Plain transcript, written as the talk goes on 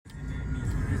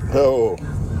Yo,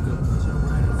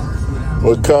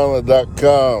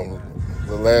 wakanna2,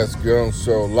 the Last Gun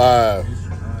Show live.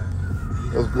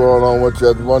 What's going on with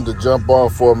you? I wanted to jump on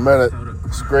for a minute,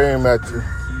 scream at you.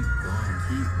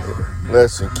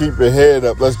 Listen, keep your head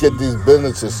up. Let's get these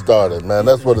businesses started, man.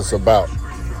 That's what it's about.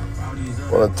 I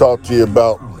want to talk to you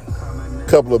about a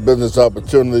couple of business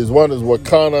opportunities. One is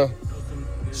wakanna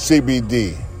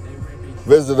CBD.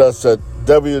 Visit us at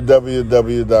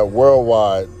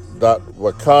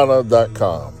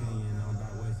www.worldwide.wakanna.com.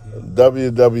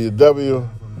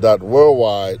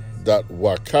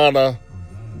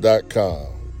 www.worldwide.wakanna.com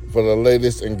for the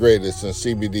latest and greatest in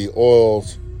CBD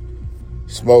oils,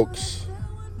 smokes,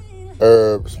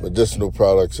 herbs, medicinal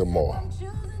products, and more.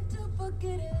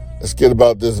 Let's get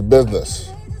about this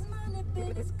business.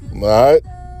 All right?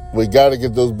 We got to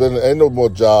get those business. Ain't no more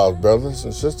jobs, brothers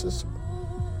and sisters.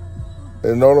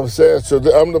 You know what I'm saying? So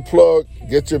I'm the plug.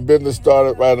 Get your business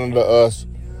started right under us.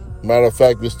 Matter of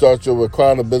fact, we start your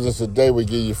wakanna business today, we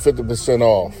give you 50%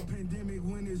 off.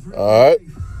 All right?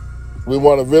 We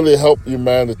want to really help you,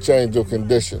 man, to change your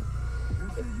condition.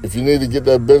 If you need to get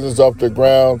that business off the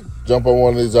ground, jump on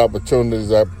one of these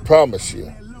opportunities. I promise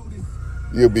you,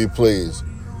 you'll be pleased.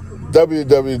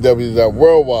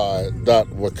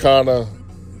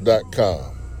 www.worldwide.wakanna.com.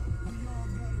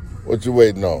 What you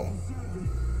waiting on?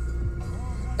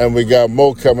 And we got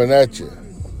more coming at you.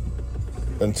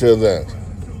 Until then,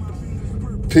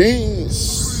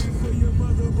 peace.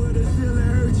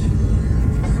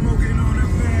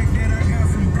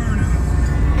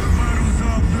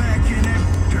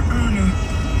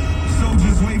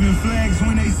 Waving flags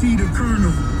when they see the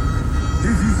colonel.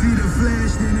 If you see the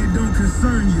flash, then it don't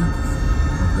concern you.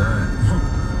 Oh, God.